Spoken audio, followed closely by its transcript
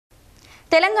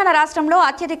తెలంగాణ రాష్ట్రంలో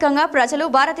అత్యధికంగా ప్రజలు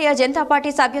భారతీయ జనతా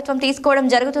పార్టీ సభ్యత్వం తీసుకోవడం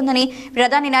జరుగుతుందని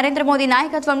ప్రధాని నరేంద్ర మోదీ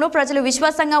నాయకత్వంలో ప్రజలు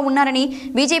విశ్వాసంగా ఉన్నారని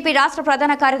బీజేపీ రాష్ట్ర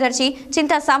ప్రధాన కార్యదర్శి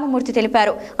చింతా సామమూర్తి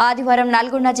తెలిపారు. ఆదివారం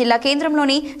నల్గొండ జిల్లా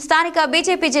కేంద్రంలోని స్థానిక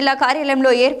బీజేపీ జిల్లా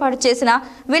కార్యాలయంలో ఏర్పాటు చేసిన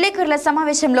విలేకరుల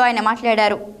సమావేశంలో ఆయన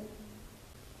మాట్లాడారు.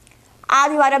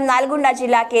 ఆదివారం నల్గొండ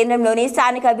జిల్లా కేంద్రంలోని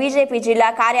స్థానిక బీజేపీ జిల్లా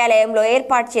కార్యాలయంలో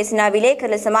ఏర్పాటు చేసిన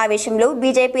విలేకరుల సమావేశంలో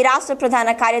బీజేపీ రాష్ట్ర ప్రధాన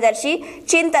కార్యదర్శి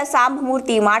చింత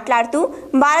సాంబమూర్తి మాట్లాడుతూ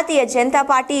భారతీయ జనతా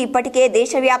పార్టీ ఇప్పటికే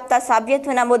దేశవ్యాప్త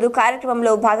సభ్యత్వ నమోదు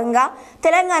కార్యక్రమంలో భాగంగా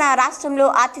తెలంగాణ రాష్ట్రంలో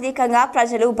అత్యధికంగా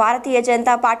ప్రజలు భారతీయ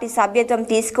జనతా పార్టీ సభ్యత్వం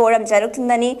తీసుకోవడం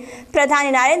జరుగుతుందని,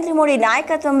 ప్రధాని నరేంద్ర మోడీ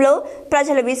నాయకత్వంలో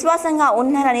ప్రజలు విశ్వాసంగా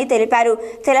ఉన్నారని తెలిపారు.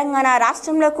 తెలంగాణ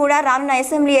రాష్ట్రంలో కూడా రానున్న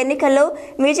అసెంబ్లీ ఎన్నికల్లో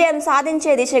విజయం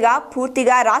సాధించే దిశగా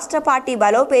పూర్తిగా రాష్ట్ర పార్టీ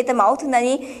బలోపేతం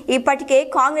అవుతుందని, ఇప్పటికే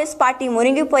కాంగ్రెస్ పార్టీ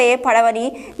మునిగిపోయే పడవని,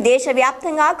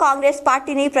 దేశవ్యాప్తంగా కాంగ్రెస్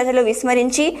పార్టీని ప్రజలు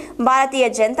విస్మరించి భారతీయ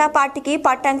జనతా పార్టీకి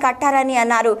పట్టం కట్టారని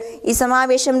అన్నారు. ఈ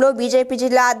సమావేశంలో బీజేపీ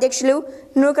జిల్లా అధ్యక్షులు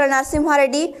నూకల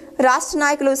నరసింహారెడ్డి, రాష్ట్ర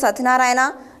నాయకులు సత్యనారాయణ,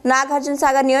 నాగార్జున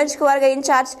సాగర్ నియోజకవర్గ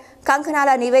ఇన్ఛార్జ్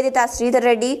కంకనాల నివేదిత శ్రీధర్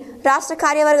రెడ్డి, రాష్ట్ర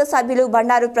కార్యవర్గ సభ్యులు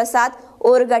బండారు ప్రసాద్,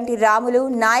 ఓరుగంటి రాములు,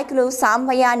 నాయకులు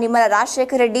సాంబయ్య, నిమ్మల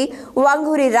రాజశేఖర్ రెడ్డి,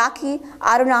 వంగూరి రాఖీ,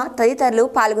 అరుణ తదితరులు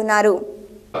పాల్గొన్నారు.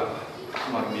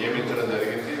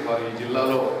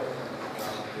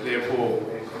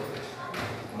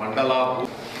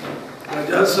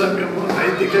 ప్రజాస్వామ్యము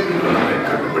నైతిక విలువలపై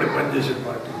కట్టుబడి పనిచేసే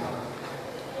పార్టీ.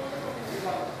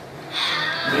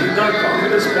 మిగతా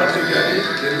కాంగ్రెస్ పార్టీ కానీ,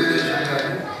 తెలుగుదేశం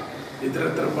కానీ,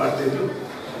 ఇతరత్ర పార్టీలు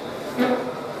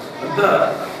అంతా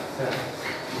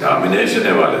నామినేషన్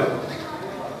ఇవ్వలేదు.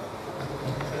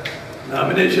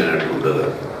 నామినేషన్ అంటూ ఉండదు.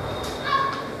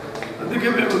 అందుకే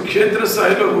మేము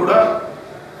క్షేత్రస్థాయిలో కూడా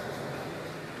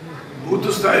బూత్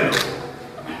స్థాయిలో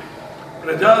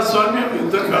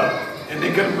ప్రజాస్వామ్యయుతంగా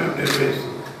ఎన్నికలు మేము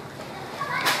నిర్వహిస్తున్నాం.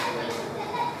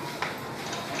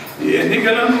 ఈ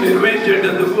ఎన్నికలను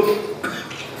నిర్వహించేటందుకు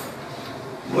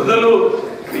మొదలు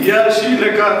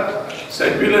క్రియాశీలక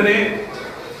సభ్యులని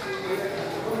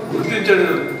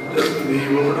గుర్తించడం జరుగుతుంది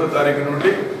 1వ తారీఖు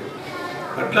నుండి.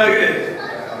 అట్లాగే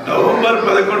నవంబర్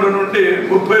 11 నుండి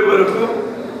 30 వరకు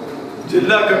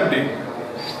జిల్లా కమిటీ,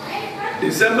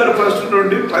 డిసెంబర్ 1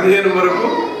 నుండి 15 వరకు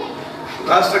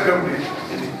రాష్ట్ర కమిటీ.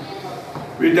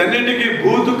 వీటన్నిటికీ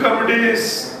బూత్ కమిటీస్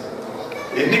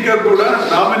ఎన్నిక కూడా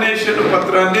నామినేషన్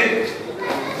పత్రాన్ని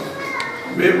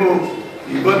మేము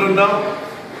ఇవ్వనున్నాం.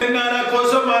 తెలంగాణ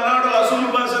కోసం ఆనాడు అసలు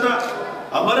భాషన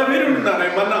అమరవీరులు ఉన్నారు.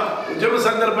 ఏమన్నా ఉద్యమ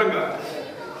సందర్భంగా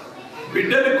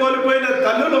బిడ్డలు కోల్పోయిన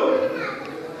తల్లులు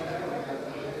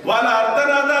వాళ్ళ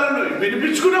అర్థనాదాలను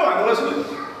వినిపించుకున్నాం. అనవసరం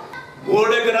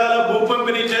 3 ఎకరాల భూ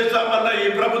పంపిణీ చేస్తామన్న ఈ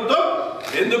ప్రభుత్వం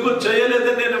ఎందుకు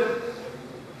చేయలేదని నేను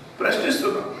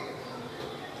ప్రశ్నిస్తున్నా.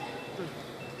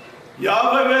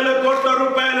 50,000 కోట్ల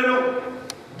రూపాయలను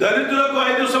దళితులకు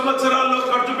 5 సంవత్సరాల్లో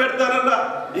ఖర్చు పెడతారన్న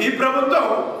ఈ ప్రభుత్వం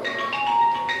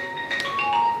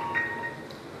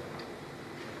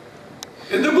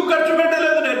ఎందుకు ఖర్చు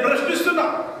పెట్టలేదు నేను ప్రశ్నిస్తున్నా.